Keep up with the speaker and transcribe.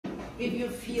If you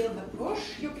feel the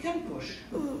push, you can push.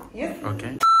 Yes?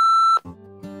 Okay.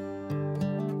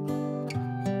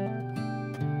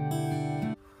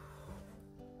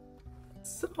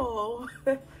 So,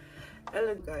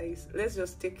 hello guys, let's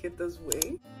just take it this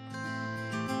way.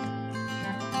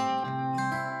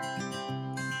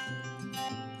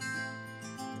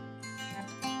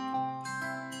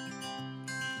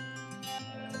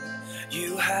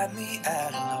 You had me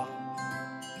at hello,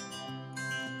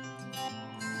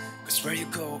 'cause where you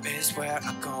go is where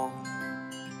I go.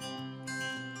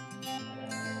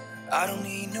 I don't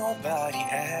need nobody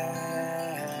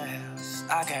else.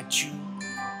 I got you,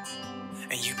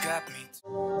 and you got me.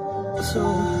 So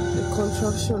the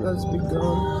contraction has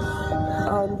begun,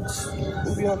 and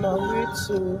we are on our way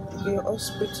to the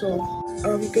hospital.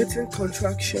 I'm getting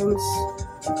contractions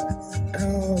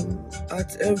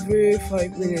at every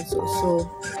 5 minutes or so.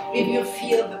 If you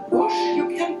feel the push, you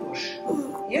can push.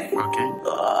 Yes? Okay.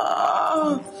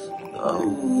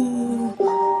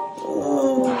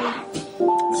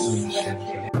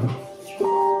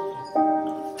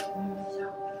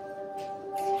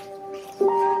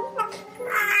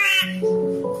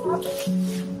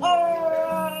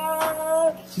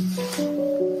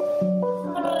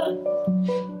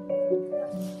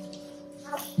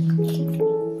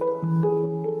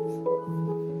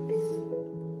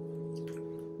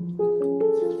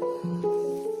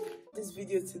 This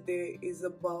video today is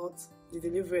about the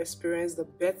delivery experience, the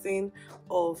birthing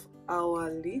of our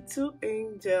little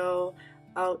angel,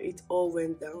 how it all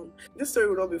went down. This story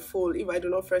will not be full if I do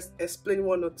not first explain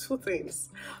one or two things.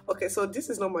 Okay, so this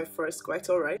is not my first, quite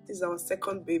alright. This is our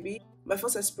second baby. My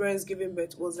first experience giving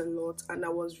birth was a lot, and I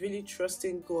was really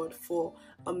trusting God for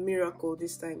a miracle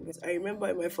this time. I remember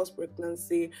in my first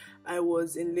pregnancy, I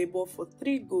was in labor for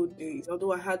 3 good days,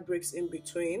 although I had breaks in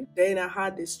between. Then I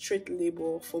had a straight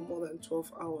labor for more than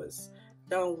 12 hours.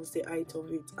 That was the height of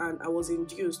it, and I was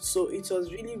induced, so it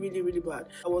was really bad.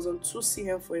 I was on 2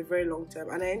 cm for a very long time,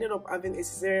 and I ended up having a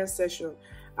cesarean session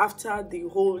after the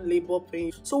whole labor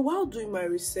pain. So while doing my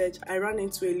research, I ran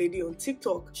into a lady on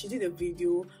TikTok. She did a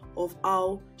video of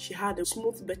how she had a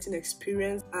smooth birthing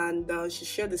experience, and she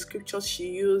shared the scriptures she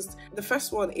used. The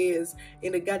first one is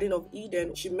in the Garden of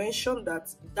Eden. She mentioned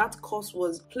that curse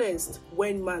was placed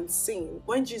when man sinned.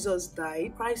 When Jesus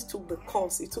died, Christ took the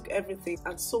curse, he took everything,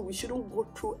 and so we shouldn't go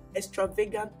through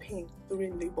extravagant pain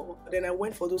during labor. Then I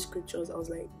went for those scriptures. I was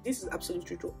like, this is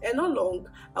absolutely true. And not long,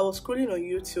 I was scrolling on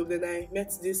YouTube, then I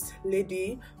met this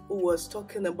lady who was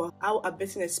talking about how her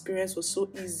birthing experience was so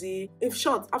easy. In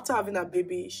short, after having a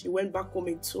baby, she went back home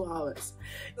in 2 hours.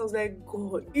 I was like,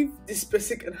 God, if this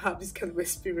person can have this kind of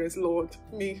experience, Lord,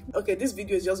 me. Okay, this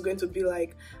video is just going to be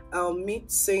like me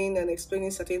saying and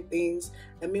explaining certain things,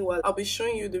 and meanwhile I'll be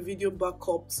showing you the video back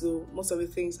up to most of the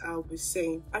things I'll be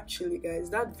saying. Actually guys,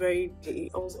 that very day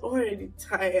I was already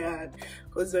tired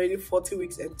because it's already 40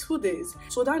 weeks and 2 days.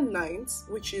 So that night,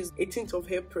 which is 18th of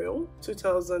April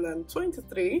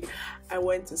 2023, I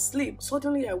went to sleep.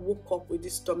 Suddenly I woke up with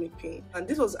this stomach pain, and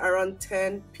this was around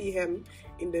 10 p.m.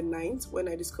 in the night when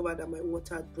I discovered that my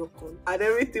water had broken, and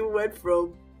everything went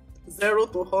from 0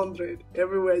 to 100.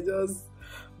 Everywhere just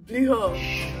blew up.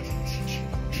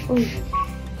 Oh,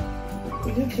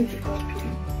 you didn't take the coffee.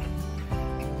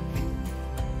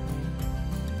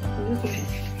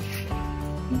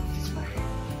 This is my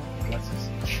glasses.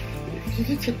 Did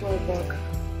you take my bag?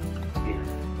 Yeah.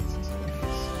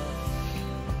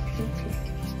 Okay.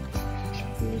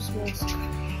 Use mask.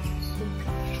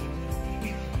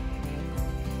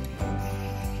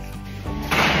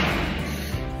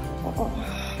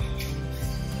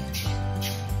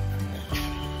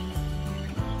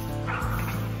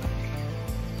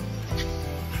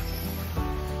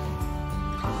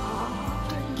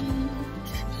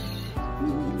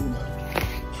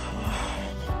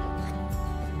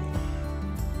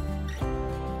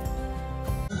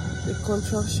 The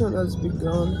contraction has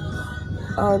begun,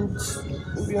 and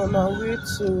we are on our way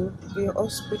to the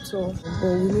hospital,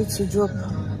 but we need to drop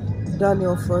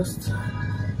Daniel first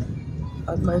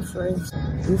and my friends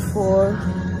before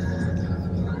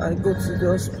I go to the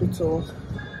hospital.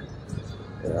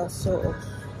 Yeah, so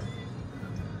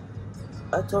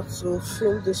I thought to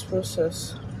film this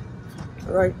process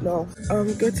right now.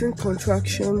 I'm getting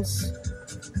contractions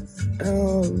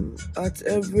at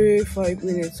every 5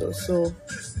 minutes or so.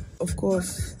 Of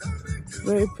course,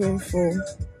 very painful.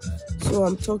 So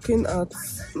I'm talking at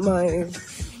my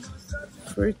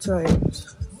free time.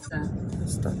 I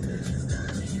started.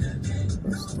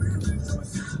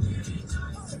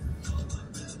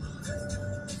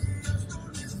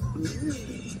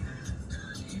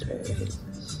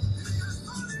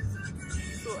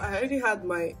 I already had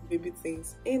my baby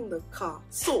things in the car.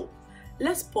 So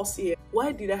let's pause here.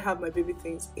 Why did I have my baby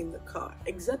things in the car?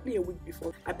 Exactly a week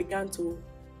before, I began to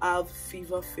have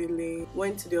fever feeling,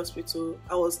 went to the hospital.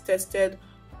 I was tested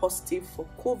positive for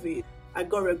COVID. I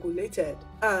got regulated,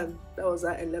 and that was how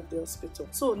I left the hospital.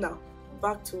 So now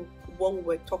back to what we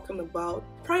were talking about.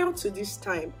 Prior to this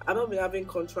time, I've not been having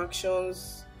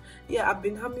contractions. Yeah, I've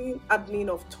been having admin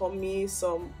of tummy,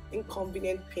 some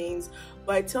inconvenient pains,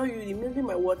 but I tell you, immediately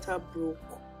my water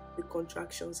broke, the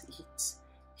contractions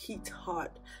hit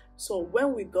hard. So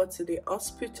when we got to the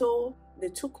hospital, they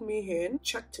took me in,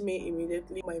 checked me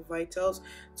immediately, my vitals,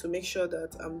 to make sure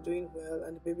that I'm doing well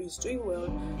and the baby is doing well.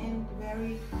 And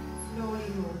very slowly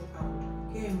roll it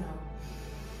out. Okay, now.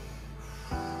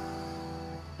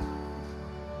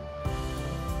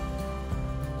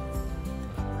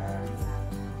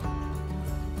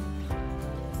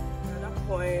 At that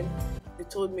point, they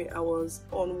told me I was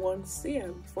on 1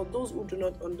 cm. For those who do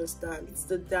not understand, it's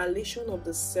the dilation of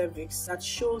the cervix that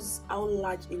shows how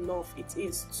large enough it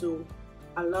is to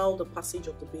allow the passage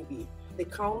of the baby. They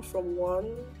count from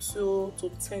 1 to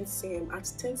 10 cm.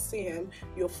 At 10 cm,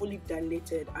 you're fully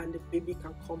dilated and the baby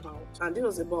can come out. And this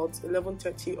was about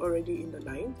 11:30 already in the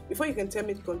night. Before you can tell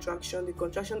me the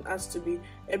contraction has to be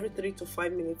every 3 to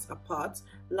 5 minutes apart,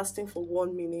 lasting for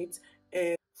 1 minute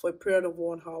and for a period of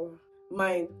 1 hour.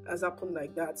 Mine has happened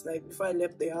like that. Like before I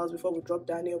left the house, before we dropped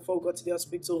Daniel, before we got to the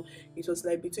hospital, it was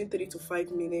like between 3 to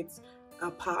 5 minutes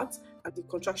apart, and the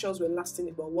contractions were lasting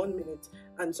about 1 minute,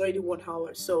 and it's already 1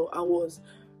 hour. So I was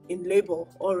in labor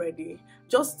already.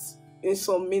 Just in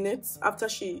some minutes after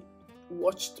she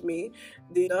watched me,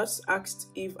 the nurse asked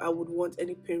if I would want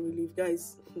any pain relief.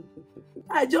 Guys,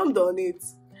 I jumped on it,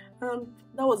 and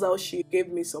that was how she gave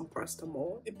me some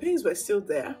paracetamol. The pains were still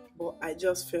there, but I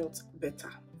just felt better.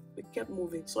 It kept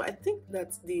moving. So I think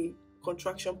that the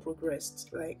contraction progressed.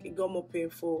 Like it got more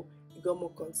painful, it got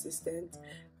more consistent.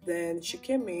 Then she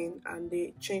came in and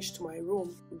they changed my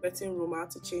room, the birthing room. I had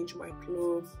to change my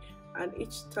clothes, and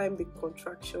each time the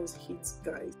contractions hit,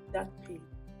 guys, that pain.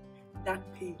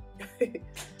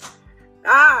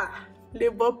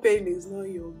 Labor pain is not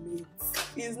your mate.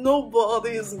 It's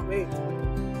nobody's mate.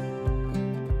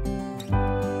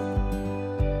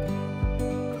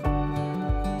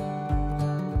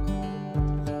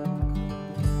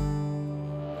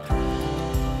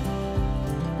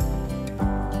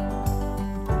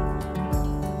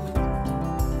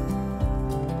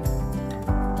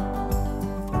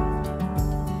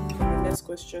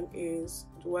 Question is,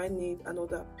 do I need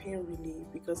another pain relief?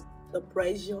 Because the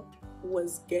pressure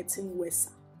was getting worse.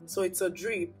 So it's a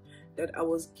drip that I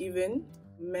was given,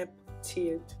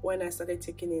 MEP-TID. When I started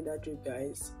taking in that drip,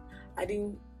 guys, I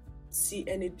didn't see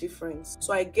any difference.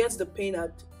 So I guess the pain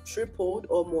had tripled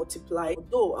or multiplied,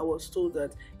 though I was told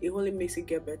that it only makes it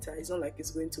get better. It's not like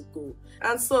it's going to go.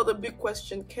 And so the big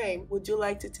question came, would you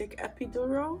like to take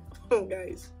epidural?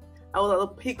 Guys, I was at the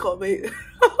peak of it.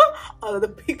 At the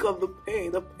peak of the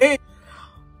pain. The pain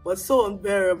was so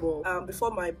unbearable.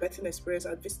 Before my birthing experience,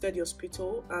 I visited the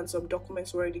hospital, and some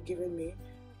documents were already given me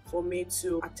for me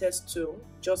to attest to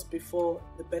just before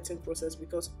the birthing process,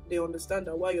 because they understand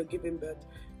that while you're giving birth,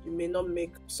 you may not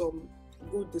make some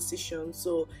good decisions.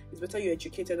 So it's better you're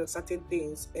educated on certain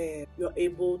things and you're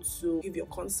able to give your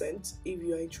consent if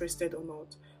you're interested or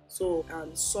not. So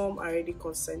some I already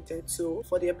consented to.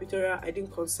 For the epidural, I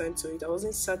didn't consent to it. I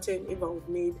wasn't certain if I would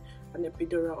need an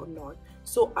epidural or not.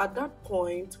 So at that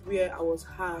point where I was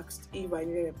asked if I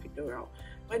needed an epidural,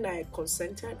 when I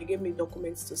consented, they gave me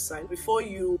documents to sign. Before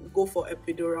you go for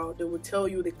epidural, they will tell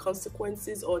you the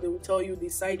consequences, or they will tell you the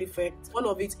side effects. One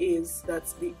of it is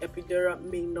that the epidural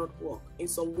may not work. In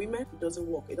some women, it doesn't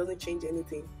work. It doesn't change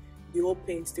anything. The whole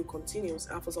pain still continues,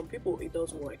 and for some people it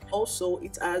does work. Also,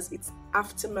 it has its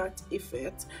aftermath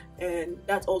effect, and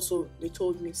that also they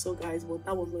told me. So guys, but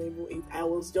that was not even it. I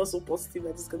was just so positive that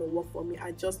it's gonna work for me.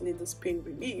 I just need this pain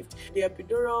relieved. The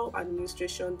epidural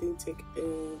administration didn't take a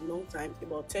long time,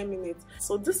 about 10 minutes.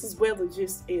 So this is where the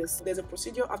gist is. There's a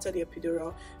procedure after the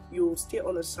epidural. You stay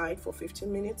on the side for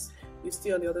 15 minutes. You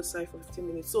stay on the other side for 15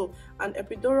 minutes. So an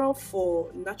epidural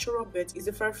for natural birth is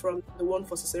different from the one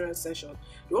for cesarean section.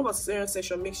 The one for cesarean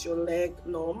section makes your leg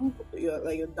numb,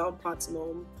 your down part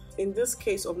numb. In this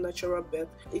case of natural birth,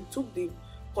 it took the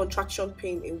contraction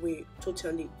pain away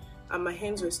totally, and my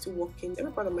hands were still working.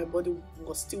 Every part of my body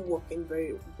was still working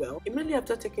very well. Immediately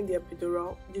after taking the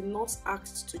epidural, the nurse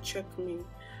asked to check me.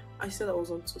 I said I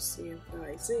was on 2 cm,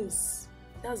 guys. Since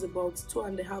that's about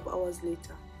 2.5 hours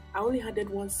later, I only added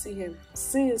 1 cm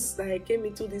since I came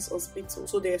into this hospital.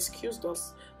 So they excused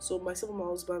us. So myself and my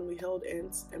husband, we held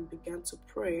hands and began to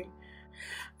pray.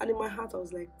 And in my heart I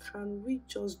was like, can we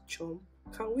just jump?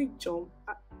 Can we jump?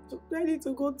 Do I need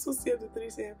to go 2cm to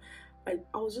 3cm? I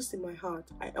was just in my heart.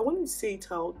 I wanted to say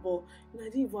it out, but I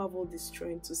didn't even have all the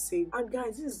strength to say. And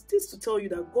guys, this to tell you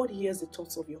that God hears the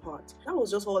thoughts of your heart. That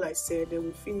was just all I said. Then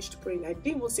we finished praying. I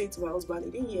didn't even say it to my husband.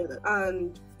 He didn't hear that.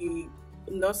 And the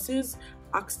nurses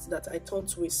asked that I turn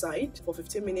to a side for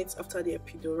 15 minutes after the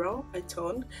epidural. I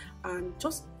turned, and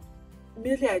just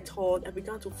immediately I turned, I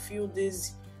began to feel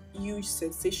this huge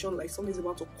sensation like something's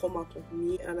about to come out of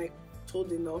me. And I told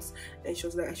the nurse, and she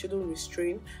was like, I shouldn't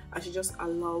restrain, I should just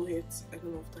allow it. And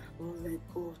all of that. I was like,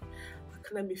 God, how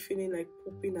can I be feeling like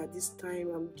pooping at this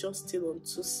time? I'm just still on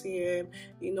 2cm.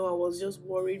 You know, I was just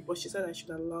worried, but she said I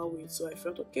should allow it. So I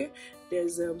felt okay,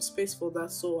 there's space for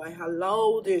that, so I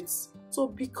allowed it. So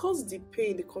because the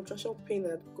pain, the contraction pain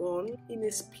had gone, in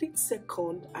a split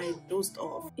second I dozed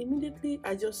off. Immediately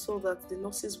I just saw that the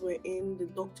nurses were in, the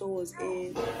doctor was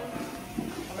in.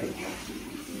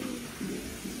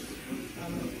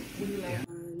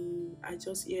 And I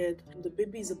just heard the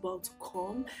baby is about to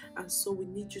come, and so we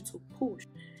need you to push.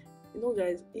 You know,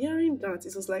 guys, hearing that,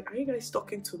 it was like, are you guys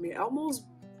talking to me? I was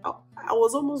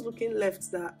almost looking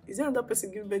left, that is there another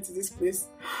person giving birth to this place?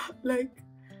 Like,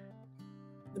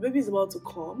 the baby is about to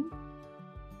come.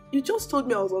 You just told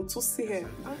me I was on 2cm.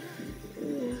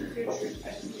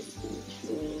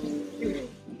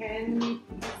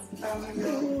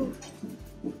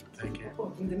 Okay.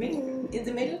 In the middle? In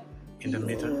the middle? In the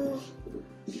middle.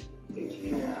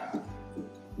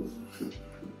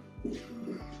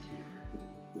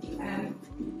 And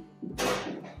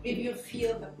if you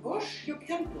feel the push, you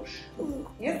can push.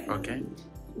 Yes? Okay.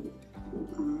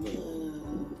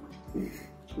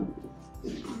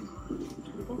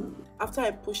 After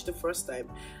I pushed the first time,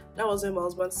 that was when my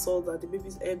husband saw that the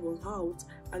baby's head was out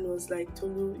and was like,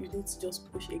 Tolu, you need to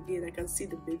just push again. I can see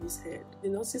the baby's head. The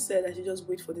nurse said I should just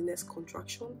wait for the next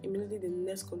contraction. Immediately the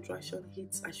next contraction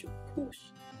hits, I should push.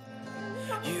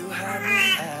 You have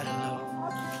me at a low.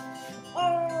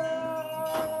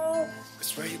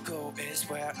 'Cause where you go is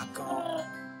where I go.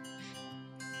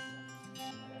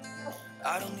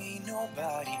 I don't need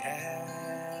nobody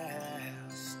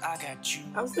else. I got you.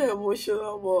 I'm so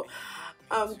emotional, but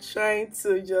I'm trying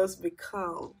to just be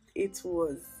calm. It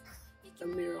was a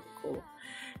miracle.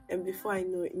 And before I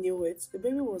knew it, the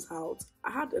baby was out.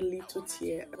 I had a little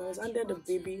tear, and I was under the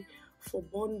baby for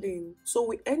bonding. So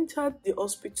we entered the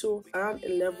hospital around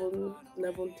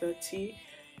 11:30,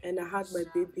 and I had my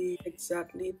baby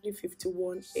exactly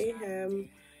 3:51 a.m.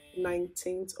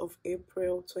 19th of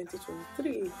April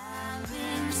 2023. I've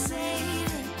been saving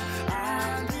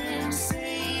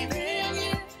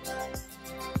you.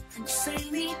 And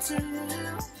save me too.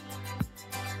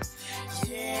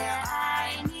 Yeah,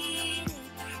 I need it.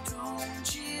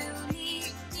 Don't you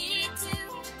need me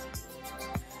too?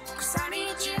 'Cause I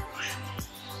need you.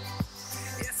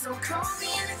 Yeah, so call me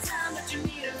anytime that you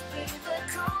need a favor.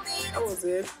 Call me. That was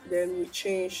it. Then we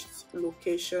changed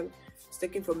location. It's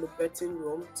taken from the birthing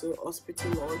room to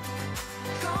hospital lodge.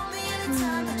 Call me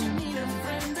anytime that you need a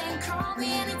friend. And call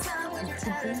me anytime when you're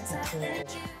tired.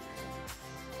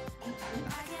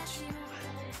 I got you.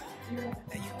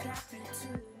 And you got me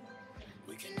too.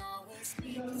 We can always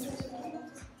meet.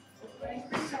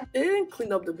 They didn't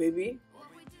clean up the baby.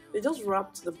 They just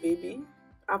wrapped the baby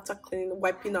after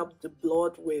wiping up the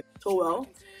blood with towel,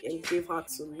 and gave her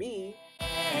to me.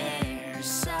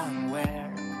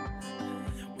 Somewhere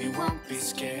we won't be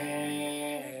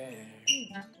scared.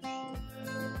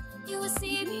 You will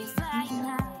see me flying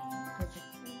high,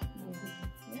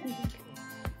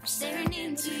 staring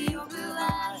into your blue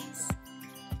eyes.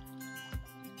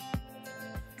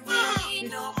 We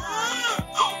need nobody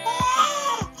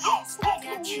else. I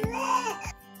got you,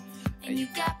 and you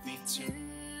got me too.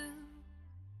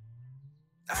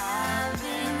 I've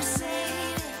been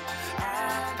saving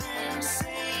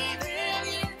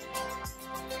you,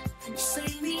 and you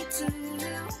save me too.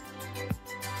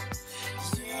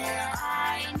 Yeah,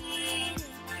 I need it.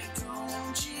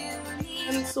 Don't you need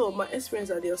it? And so my experience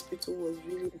at the hospital was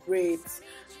really great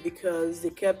because they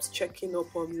kept checking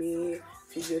up on me.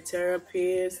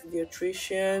 Physiotherapist,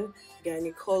 dietitian,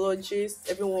 gynecologist,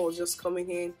 everyone was just coming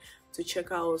in to check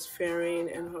how I was faring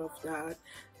and all of that.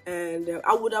 And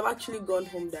I would have actually gone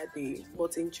home that day,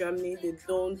 but in Germany they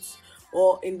don't,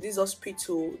 or in this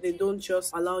hospital they don't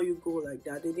just allow you go like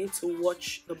that. They need to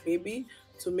watch the baby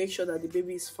to make sure that the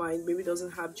baby is fine, baby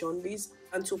doesn't have jaundice,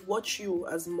 and to watch you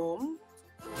as mom.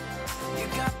 You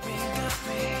got me, got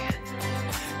me.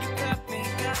 You got me,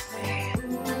 got me.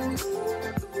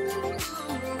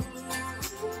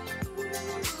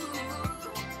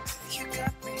 You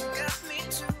got me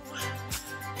too.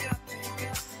 Got me,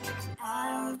 got me.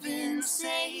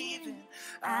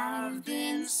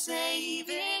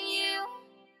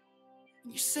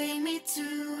 You say me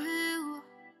too.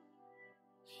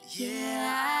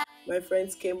 Yeah. My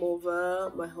friends came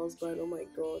over. My husband, oh my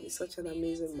god, he's such an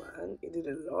amazing man. He did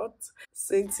a lot.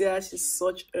 Cynthia, she's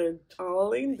such a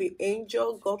darling. The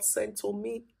angel God sent to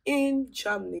me in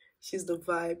Germany. She's the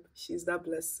vibe. She's that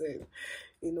blessing,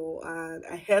 you know. And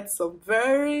I had some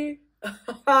very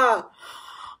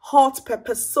hot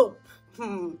pepper soup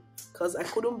because I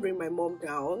couldn't bring my mom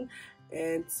down,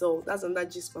 and so that's another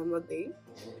gist for another day.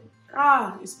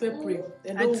 It's peppery.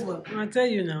 I'll tell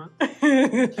you now.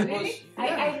 Really?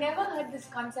 I never heard this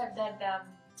concept that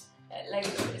like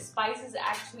spices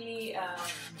actually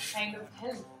kind of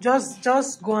help.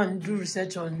 Just go and do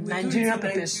research on Nigerian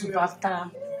pepper soup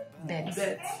after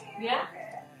birth. Yeah?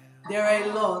 There are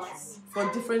a lot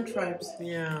for different tribes.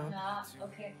 Yeah.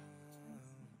 Okay.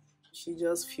 She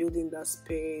just filled in that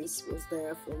space, was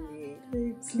there for me.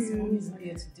 Thank you. Mommy's not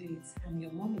here to do it. I'm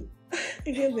your mommy.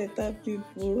 You're better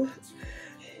people.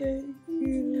 Thank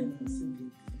you.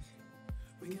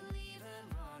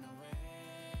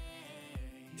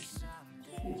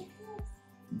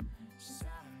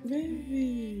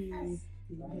 Baby.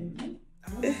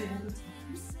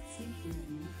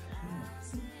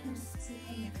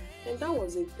 And that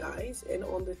was it, guys. And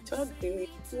on the third day,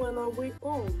 we went our way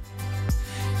home.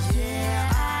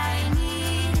 Yeah, I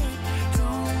need it.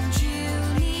 Don't you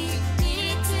need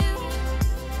me too?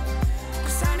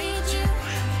 'Cause I need you.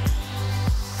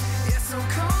 Yeah, so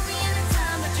call me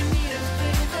anytime that you need a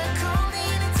favor. Call me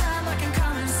anytime I can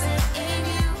come and sit in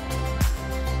you.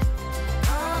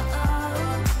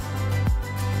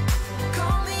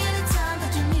 Call me anytime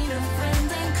that you need a friend.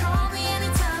 And call me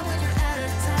anytime when you're at a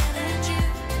tight end.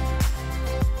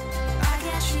 I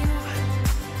got you,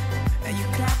 and you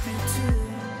got me too.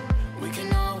 We can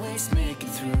always make it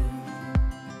through.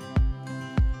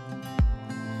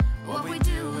 What we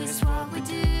do is what we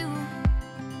do.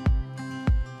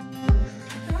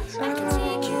 I can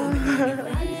take you.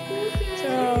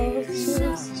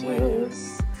 Cheers.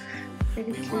 Thank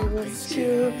you.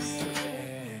 Cheers.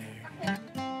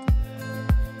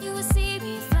 You will see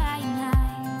me flying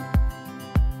high.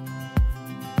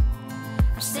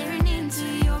 I'm staring into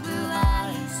your blue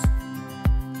eyes.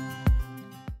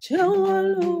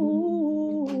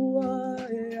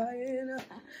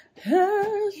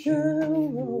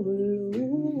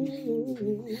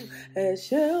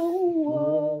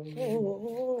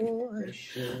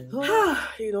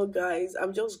 You know, guys,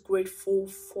 I'm just grateful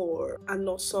for an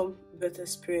awesome birth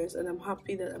experience, and I'm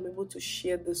happy that I'm able to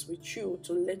share this with you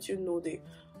to let you know the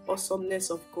awesomeness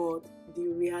of God, the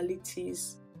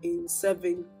realities in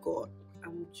serving God.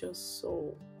 I'm just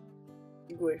so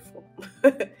grateful.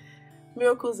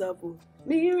 Miracles happen.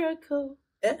 Miracle.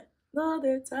 Not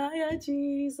the tired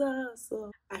Jesus.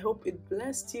 So I hope it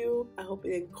blessed you. I hope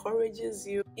it encourages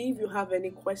you. If you have any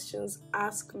questions,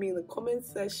 ask me in the comment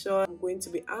section. I'm going to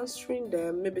be answering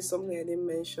them. Maybe something I didn't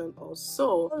mention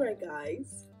also. Alright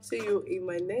guys, see you in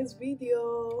my next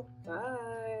video.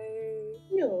 Bye.